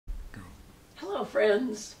Hello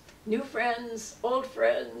friends, new friends, old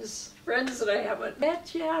friends, friends that I haven't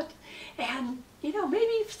met yet, and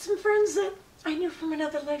maybe some friends that I knew from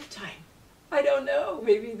another lifetime. I don't know,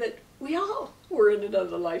 maybe that we all were in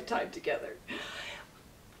another lifetime together.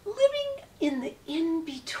 Living in the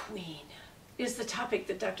in-between is the topic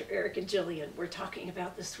that Dr. Eric and Jillian were talking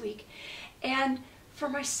about this week. And for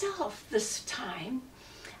myself this time,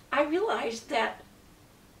 I realized that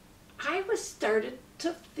I was started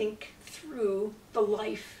to think through the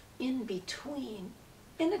life in between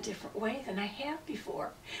in a different way than I have before,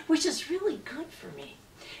 which is really good for me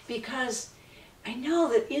because I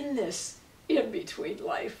know that in this in-between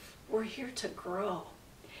life, we're here to grow.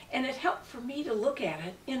 And it helped for me to look at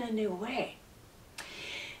it in a new way.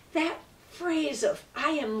 That phrase of, I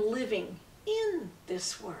am living in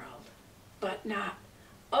this world, but not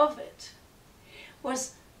of it,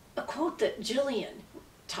 was a quote that Jillian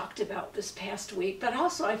talked about this past week, but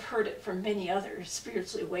also I've heard it from many other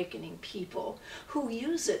spiritually awakening people who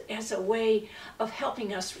use it as a way of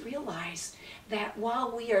helping us realize that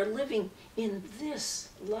while we are living in this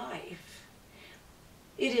life,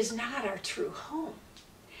 it is not our true home,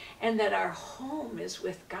 and that our home is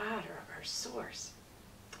with God or our source.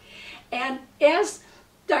 And as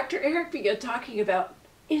Dr. Eric began talking about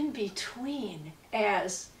in between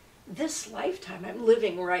as this lifetime I'm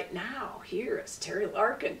living right now here as Terry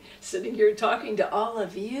Larkin, sitting here talking to all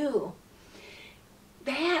of you,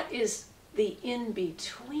 that is the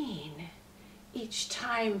in-between each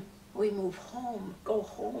time we move home, go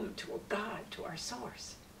home to a God, to our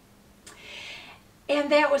source. And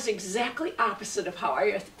that was exactly opposite of how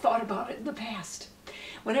I thought about it in the past.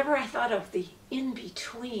 Whenever I thought of the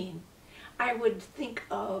in-between, I would think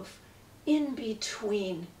of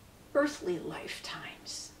in-between earthly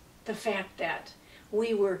lifetimes. The fact that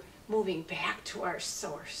we were moving back to our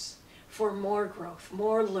source for more growth,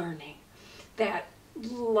 more learning, that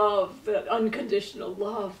love, that unconditional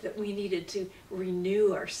love that we needed to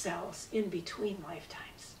renew ourselves in between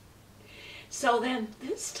lifetimes. So then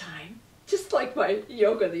this time, just like my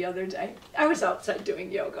yoga the other day, I was outside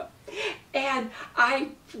doing yoga and I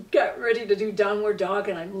got ready to do downward dog,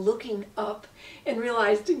 and I'm looking up and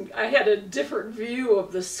realizing I had a different view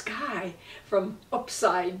of the sky from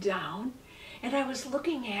upside down, and I was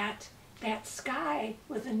looking at that sky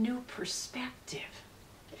with a new perspective.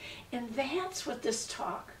 And that's what this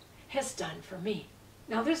talk has done for me.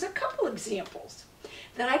 Now there's a couple examples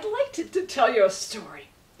that I'd like to tell you a story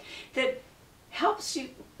that helps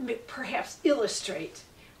you perhaps illustrate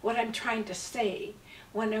what I'm trying to say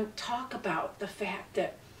when I talk about the fact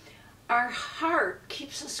that our heart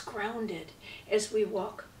keeps us grounded as we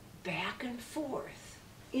walk back and forth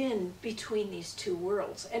in between these two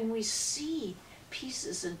worlds, and we see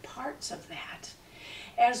pieces and parts of that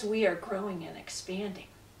as we are growing and expanding.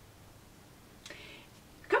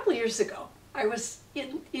 A couple of years ago, I was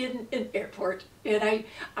in an airport, and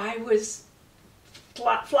I was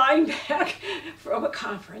flying back from a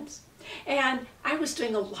conference, and I was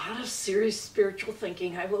doing a lot of serious spiritual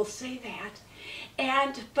thinking, I will say that.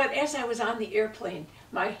 But as I was on the airplane,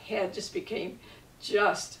 my head just became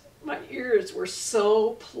my ears were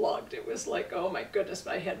so plugged. It was like, oh my goodness,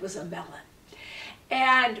 my head was a melon.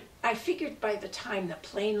 And I figured by the time the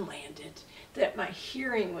plane landed that my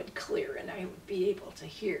hearing would clear and I would be able to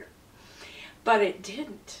hear. But it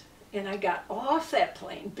didn't. And I got off that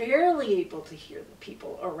plane, barely able to hear the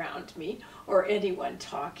people around me or anyone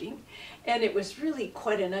talking. And it was really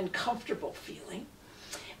quite an uncomfortable feeling.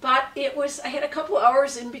 But I had a couple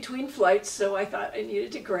hours in between flights, so I thought I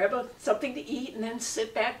needed to grab something to eat and then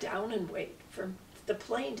sit back down and wait for the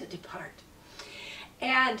plane to depart.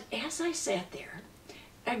 And as I sat there,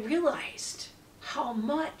 I realized how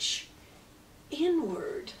much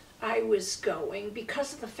inward I was going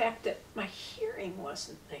because of the fact that my hearing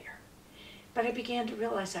wasn't there. But I began to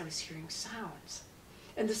realize I was hearing sounds.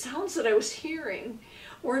 And the sounds that I was hearing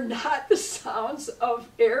were not the sounds of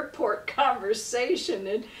airport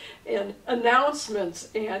conversation and announcements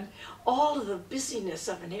and all of the busyness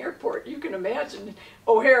of an airport. You can imagine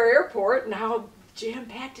O'Hare Airport and how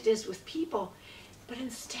jam-packed it is with people. But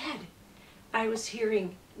instead, I was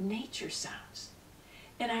hearing nature sounds.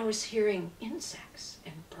 And I was hearing insects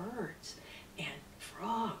and birds and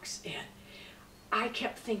frogs. And I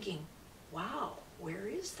kept thinking, wow, where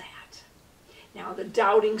is that? Now the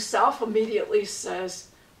doubting self immediately says,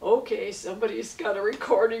 okay, somebody's got a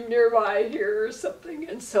recording nearby here or something.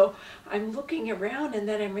 And so I'm looking around, and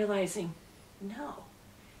then I'm realizing, no,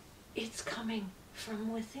 it's coming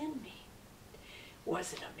from within me.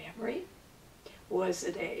 Was it a memory? Was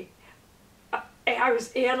it I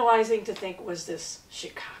was analyzing to think, was this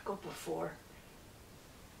Chicago before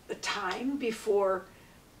the time before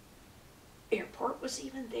airport was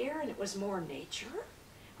even there and it was more nature?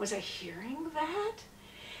 Was I hearing that?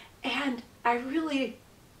 And I really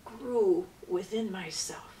grew within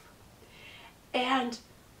myself. And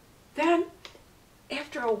then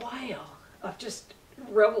after a while of just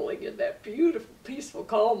reveling in that beautiful, peaceful,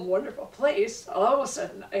 calm, wonderful place, all of a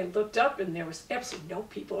sudden I looked up and there was absolutely no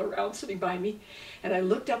people around sitting by me. And I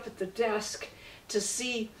looked up at the desk to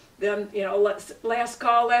see them, you know, last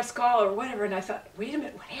call, or whatever. And I thought, wait a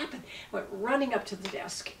minute, what happened? I went running up to the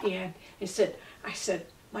desk and I said,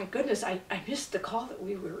 my goodness, I missed the call that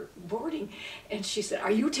we were boarding. And she said,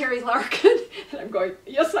 are you Terry Larkin? And I'm going,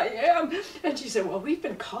 yes, I am. And she said, well, we've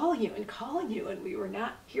been calling you, and we were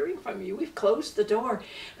not hearing from you. We've closed the door,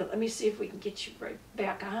 but let me see if we can get you right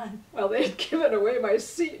back on. Well, they had given away my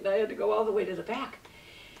seat, and I had to go all the way to the back.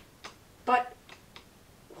 But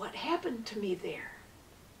what happened to me there?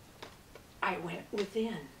 I went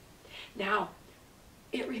within. Now,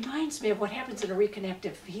 it reminds me of what happens in a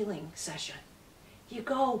reconnective healing session. You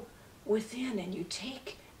go within and you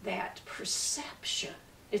take that perception.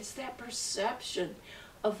 It's that perception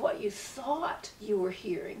of what you thought you were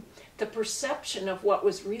hearing, the perception of what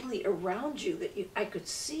was really around you that I could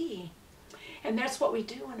see. And that's what we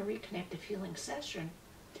do in a reconnective healing session.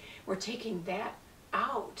 We're taking that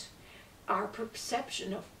out, our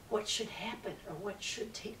perception of what should happen or what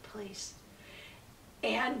should take place.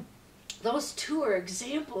 And those two are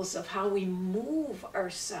examples of how we move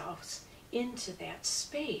ourselves into that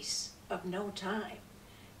space of no time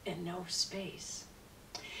and no space.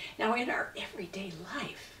 Now, in our everyday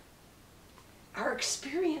life, our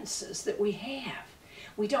experiences that we have,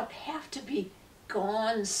 we don't have to be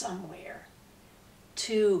gone somewhere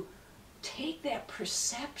to take that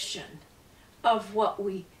perception of what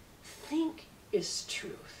we think is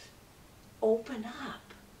truth, open up,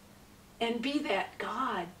 and be that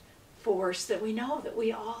God force that we know that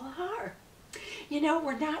we all are. You know,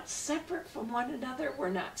 we're not separate from one another. We're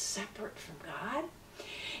not separate from God.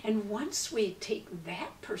 And once we take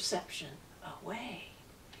that perception away,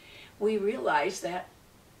 we realize that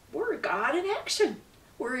we're God in action.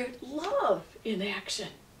 We're love in action.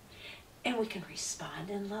 And we can respond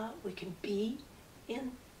in love. We can be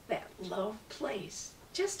in that love place.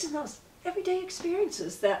 Just in those everyday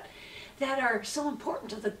experiences that are so important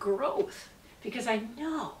to the growth. Because I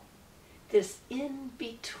know this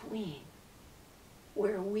in-between,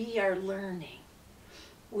 where we are learning,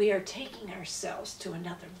 we are taking ourselves to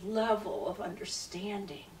another level of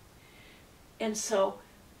understanding. And so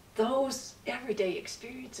those everyday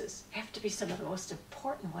experiences have to be some of the most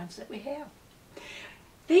important ones that we have.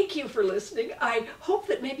 Thank you for listening. I hope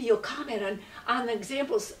that maybe you'll comment on the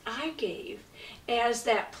examples I gave as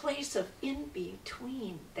that place of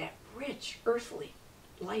in-between, that rich earthly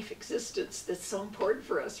life existence that's so important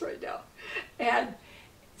for us right now. And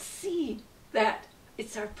see that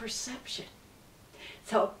it's our perception.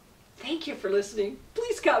 So thank you for listening.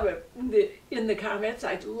 Please comment in the comments.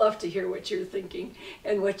 I'd love to hear what you're thinking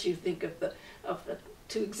and what you think of the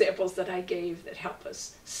two examples that I gave that help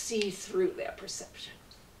us see through that perception.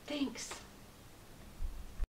 Thanks.